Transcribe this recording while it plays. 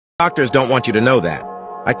Doctors don't want you to know that.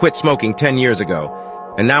 I quit smoking 10 years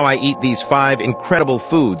ago, and now I eat these 5 incredible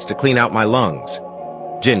foods to clean out my lungs.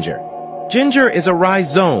 Ginger. Ginger is a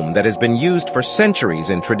rhizome that has been used for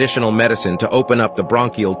centuries in traditional medicine to open up the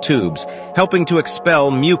bronchial tubes, helping to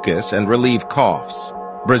expel mucus and relieve coughs.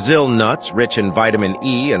 Brazil nuts, rich in vitamin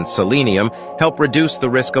E and selenium, help reduce the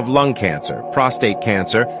risk of lung cancer, prostate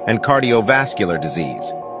cancer, and cardiovascular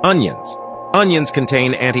disease. Onions. Onions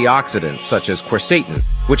contain antioxidants such as quercetin,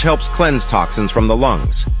 which helps cleanse toxins from the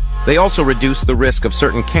lungs. They also reduce the risk of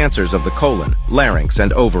certain cancers of the colon, larynx,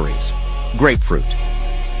 and ovaries. Grapefruit.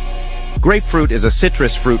 Grapefruit is a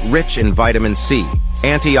citrus fruit rich in vitamin C,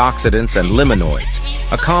 antioxidants, and limonoids,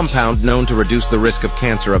 a compound known to reduce the risk of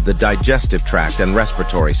cancer of the digestive tract and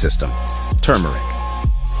respiratory system. Turmeric.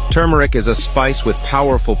 Turmeric is a spice with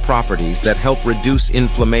powerful properties that help reduce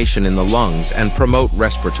inflammation in the lungs and promote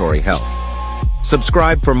respiratory health.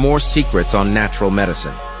 Subscribe for more secrets on natural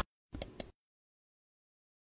medicine.